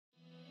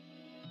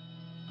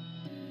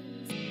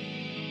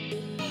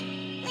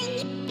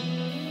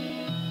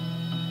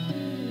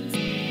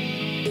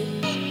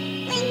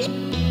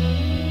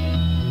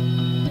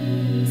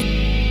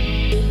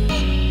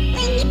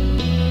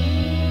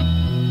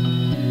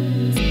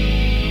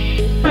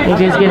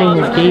AJ's getting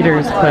his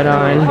gaiters put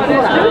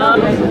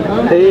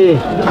on. Hey.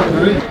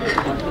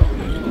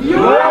 You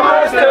are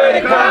most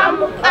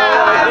welcome.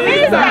 Our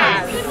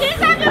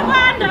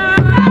visitors.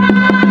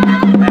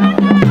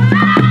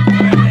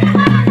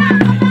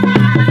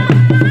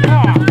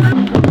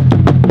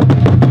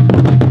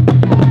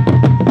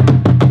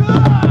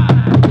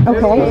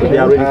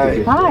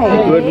 Okay.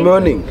 Hi. Good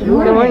morning. Good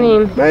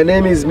morning. My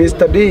name is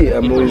Mr. D.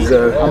 I'm with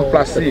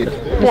Placid.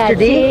 Mr.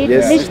 D.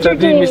 Yes. Mr.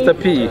 D, Mr.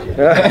 P.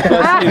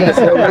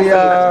 So we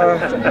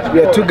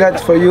are two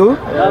guides for you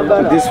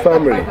to this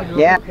family.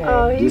 Yeah.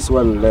 This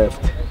one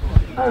left.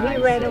 Oh, he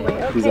ran away.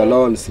 Okay. He's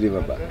alone,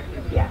 silverback.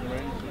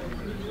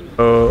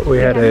 So we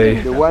had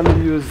a The one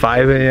used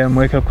 5 a.m.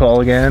 wake up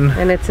call again.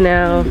 And it's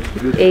now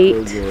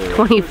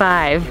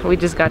 8:25. We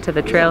just got to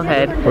the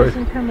trailhead. We're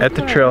at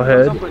the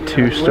trailhead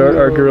to start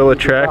our gorilla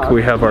trek.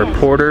 We have our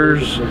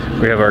porters,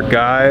 we have our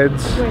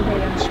guides.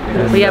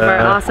 And, We have our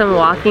awesome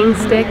walking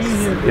sticks.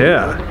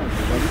 Yeah.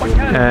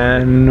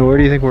 And where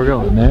do you think we're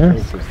going? There?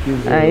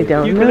 I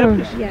don't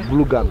know.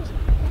 blue gums.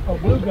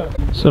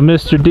 So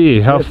Mr. D,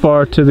 how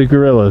far to the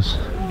gorillas?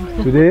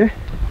 Today,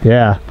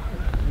 Yeah.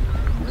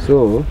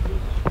 so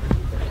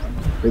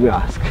let me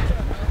ask.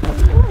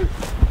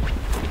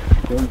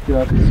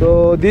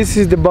 So this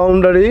is the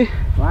boundary.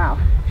 Wow.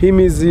 Him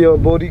is your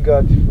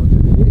bodyguard for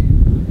today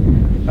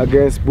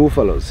against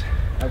buffaloes.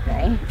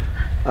 Okay.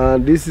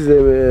 And this is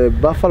a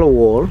buffalo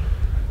wall,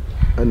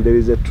 and there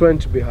is a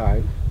trench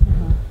behind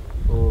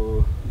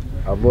for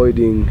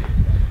avoiding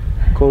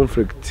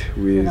conflict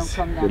with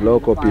the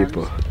local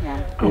people.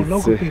 Yeah. Oh,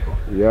 local people.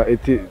 Yeah,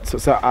 it is.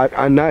 So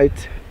at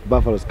night,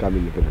 buffaloes come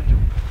in the village.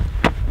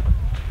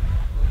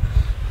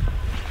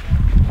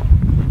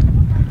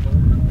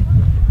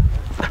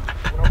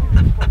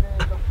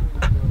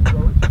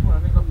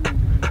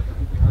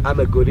 I'm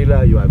a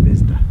gorilla, you are a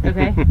visitor.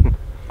 Okay.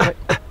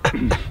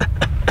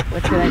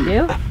 What should I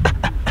do?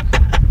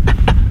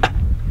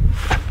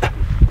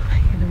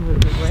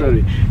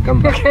 Sorry,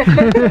 come back.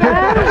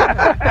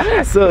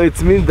 So it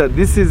means that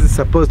this is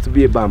supposed to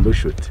be a bamboo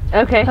shoot.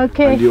 Okay.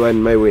 Okay. And you are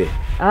in my way.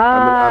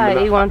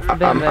 He wants the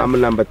bamboo. I'm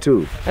number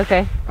 2.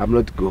 Okay. I'm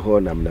not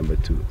Gohon, I'm number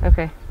 2.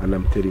 Okay. And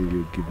I'm telling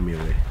you, give me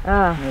away.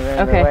 Ah. Move out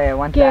of the Okay. way, I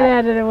want Get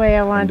that. out of the way.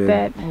 I want And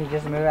that. then- You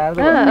just move out of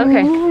the way. Ah.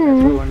 Okay.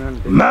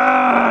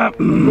 Mom!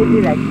 He did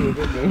do that to you,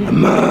 didn't he?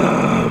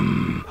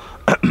 Mom!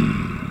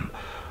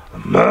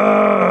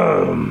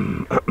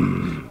 Mom!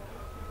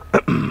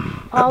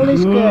 All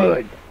is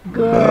good.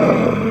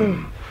 Good.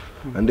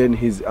 And then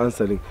he's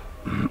answering.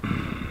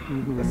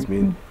 That's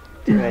mean.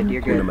 Good,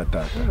 you're good. Kuna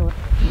Matata.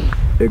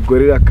 A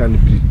gorilla can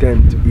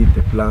pretend to eat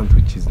a plant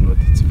which is not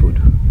its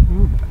food.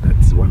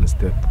 That's one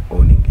step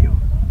owning you,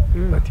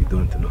 but you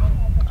don't know.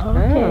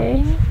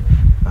 Okay.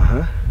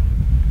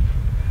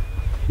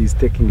 He's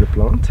taking a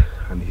plant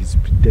and he's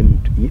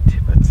pretending to eat,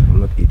 but I'm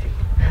not eating.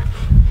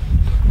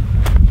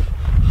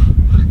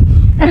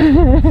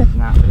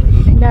 Not really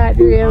eating. Not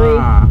really.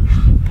 Ah.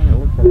 Hey,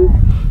 look for that.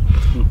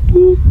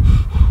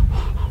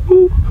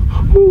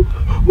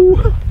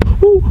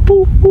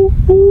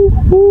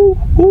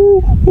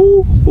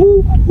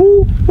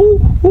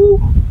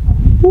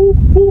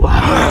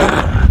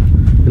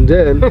 And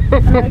then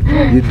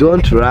you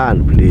don't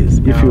run, please.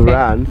 If you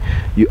run,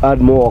 you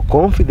add more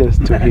confidence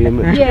to him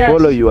to Yes.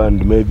 follow you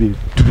and maybe.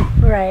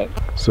 Right.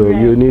 So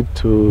you need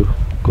to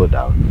go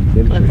down.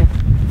 Okay.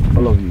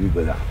 All of you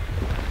go down.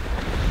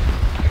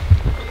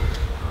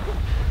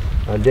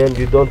 And then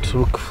you don't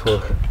look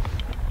for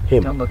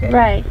him. Don't look at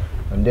Right.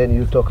 And then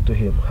you talk to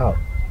him. How?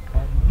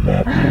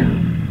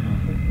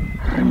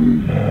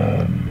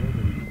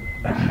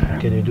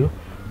 Can you do?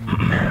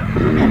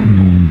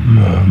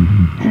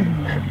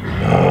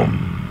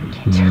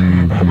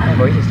 My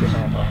voice is too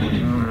high.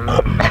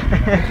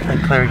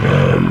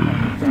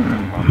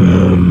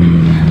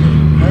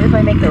 What if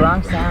I make the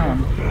wrong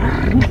sound?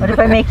 What if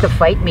I make the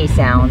fight me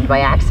sound by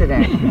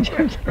accident?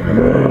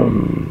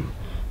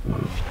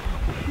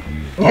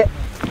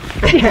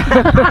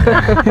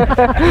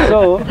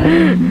 So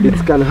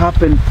it can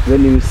happen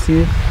when you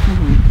see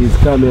he's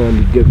coming and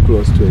you get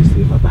close to a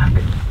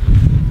silverback.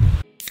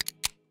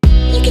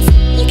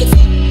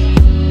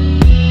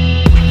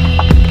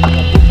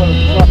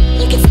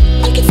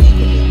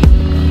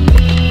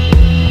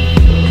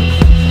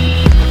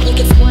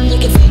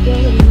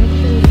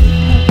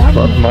 A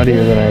lot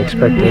muddier than I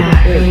expected.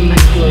 Yeah, very much.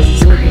 This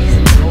is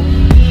crazy.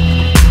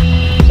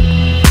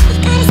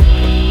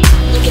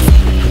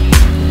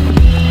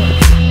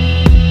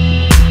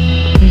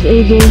 There's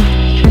AJ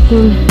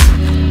trekking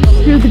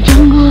through the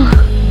jungle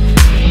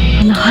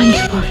on the hunt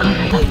for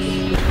gorillas.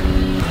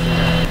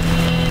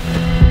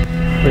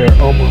 We are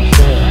almost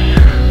there.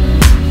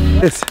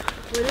 Yes.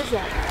 What is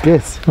that?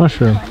 Yes.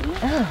 Mushroom.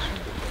 Oh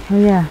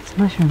yeah, it's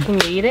mushroom. Can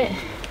you eat it?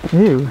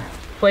 Ew.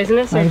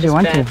 Poisonous Why or would you just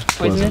want bad? to?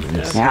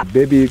 Poisonous? Yeah.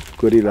 Baby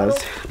gorillas,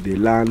 they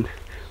learn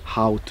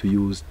how to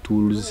use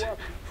tools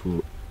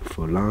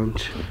for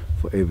lunch,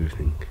 for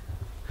everything.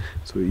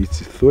 So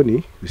it's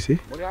thorny, you see.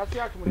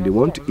 When they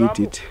want to eat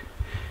it,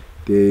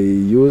 they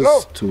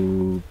use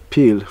to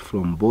peel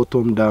from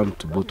bottom down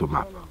to bottom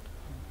up.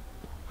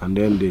 and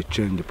then they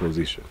change the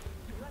position.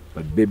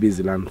 But babies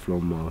learn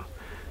from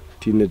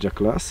teenager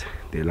class,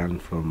 they learn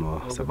from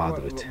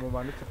subadult,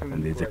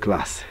 and there's a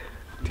class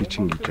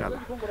teaching each other.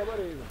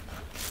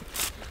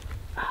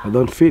 I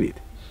don't feel it.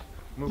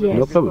 Yes.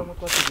 No problem.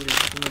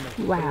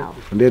 Wow.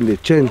 And then they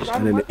change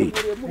and then they eat.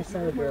 I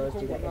saw the girls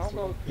do that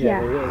yesterday.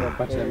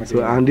 Yeah.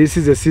 So, and this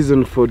is a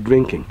season for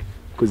drinking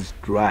because it's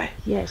dry.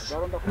 Yes.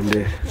 And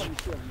they,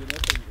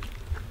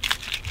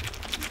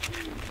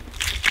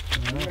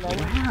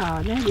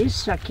 Wow, that is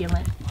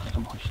succulent.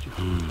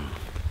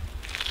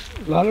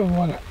 A lot of them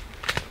want it.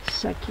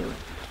 Succulent.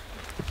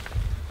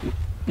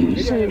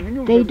 So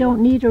they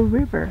don't need a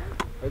river.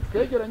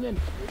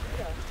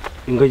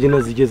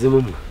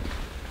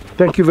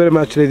 Thank you very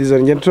much, ladies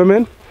and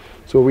gentlemen.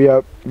 So we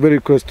are very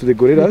close to the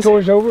gorillas. The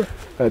tour's over?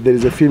 There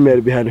is a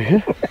female behind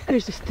here.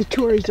 The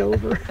tour is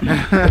over.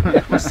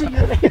 We'll see you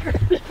later.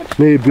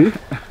 Maybe.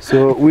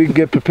 So we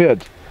get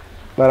prepared.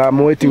 But I'm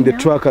waiting the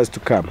truckers to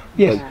come.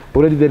 Yes. But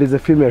already there is a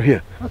female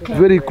here. Okay.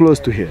 Very close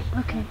to here.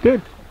 Okay.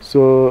 Good.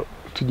 So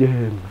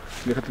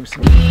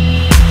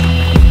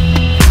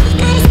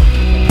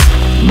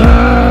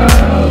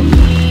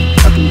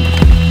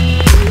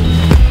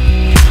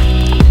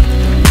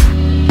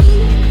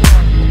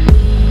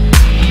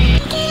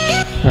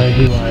Alright,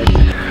 he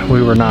lied.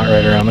 We were not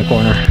right around the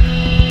corner.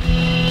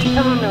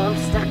 Oh no, I'm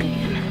stuck again.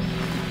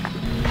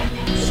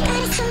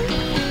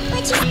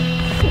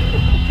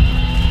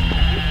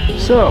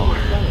 So,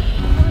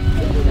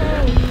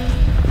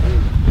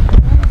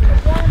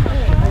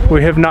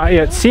 we have not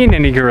yet seen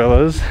any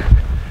gorillas,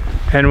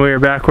 and we are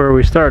back where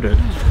we started.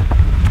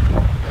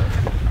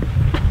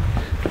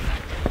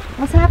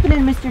 What's happening,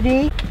 Mr.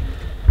 D?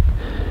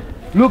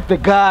 look the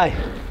guy.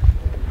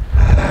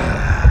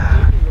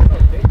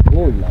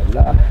 Oh la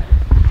la.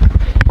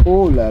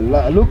 Oh la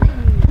la.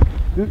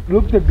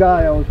 Look the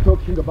guy I was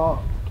talking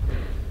about.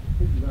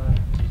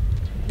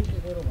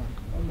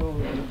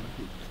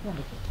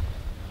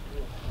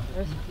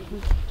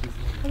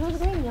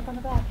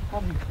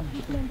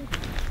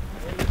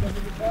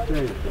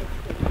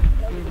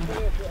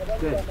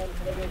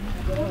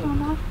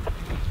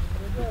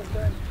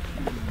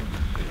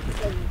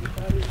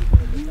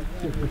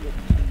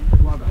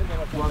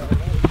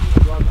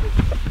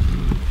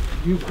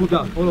 You cool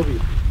down, all of you.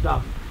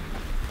 Down.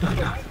 Down,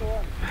 down.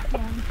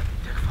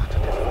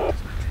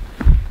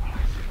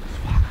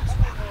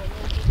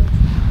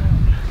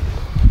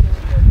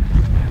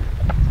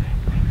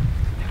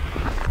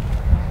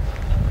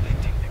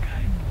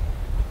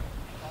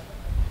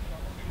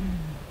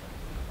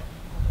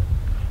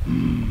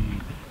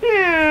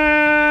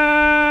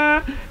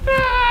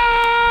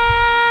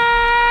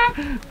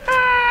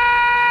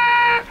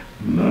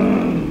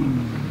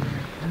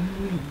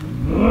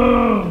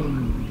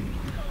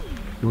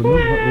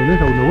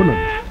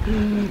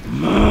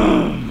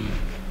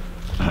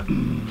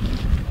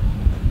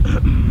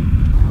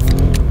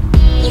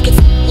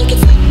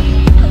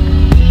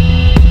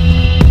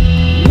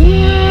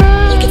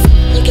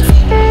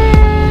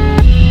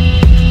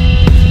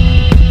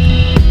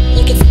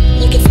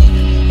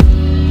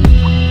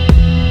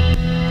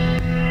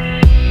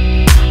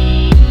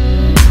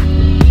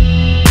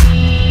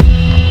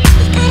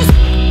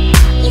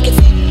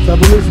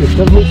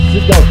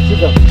 Sit down, sit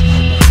down.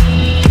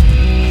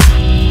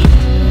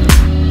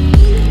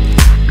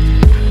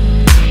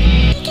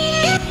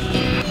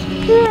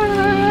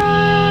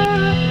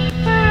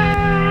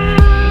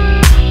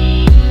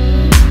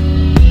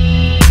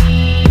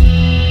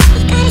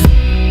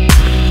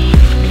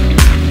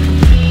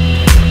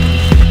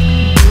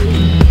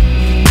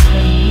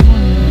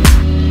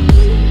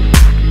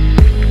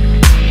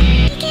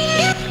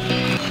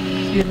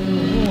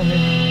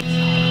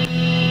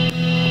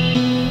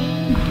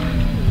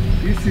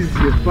 This is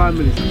your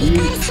family's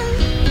gift.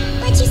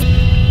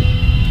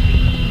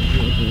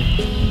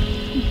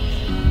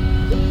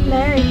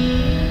 Larry.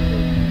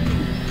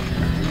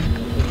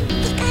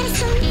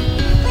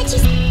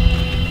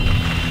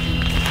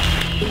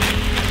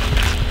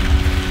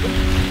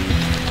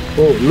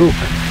 Oh, look.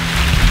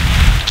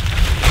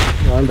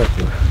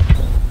 Wonderful.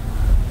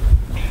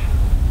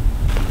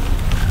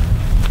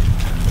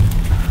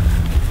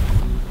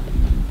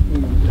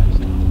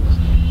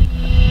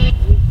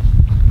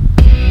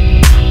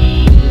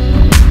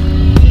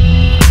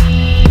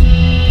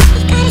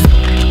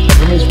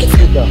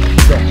 Sit down,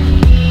 sit down.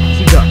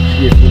 Sit down.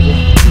 Yes,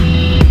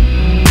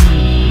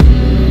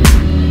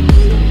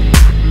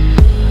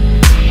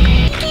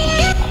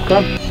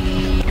 come.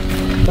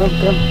 Come,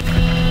 come.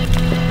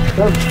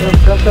 Come, come,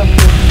 come, come,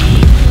 come.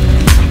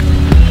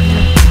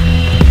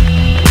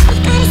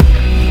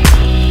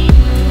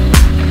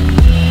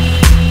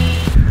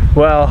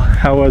 Well,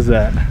 how was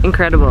that?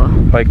 Incredible.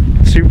 Like,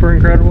 super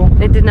incredible?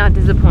 It did not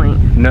disappoint.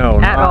 No,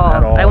 At not all.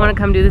 at all. I want to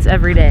come do this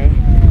every day.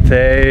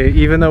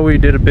 Even though we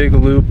did a big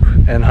loop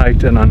and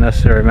hiked an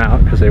unnecessary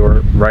amount because they were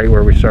right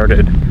where we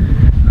started,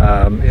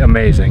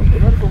 amazing.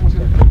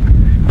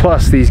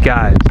 Plus these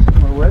guys,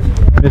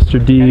 Mr.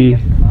 D,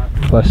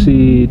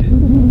 Placide,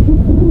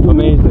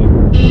 amazing.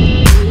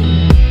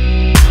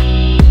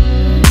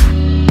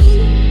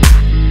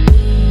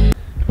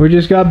 We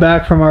just got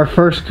back from our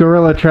first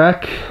gorilla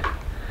trek,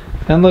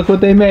 and look what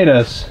they made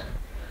us.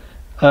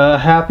 A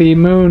happy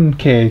moon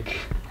cake.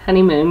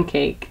 Honeymoon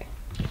cake.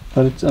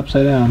 But it's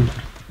upside down.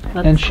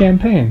 And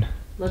champagne.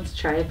 Let's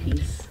try a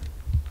piece.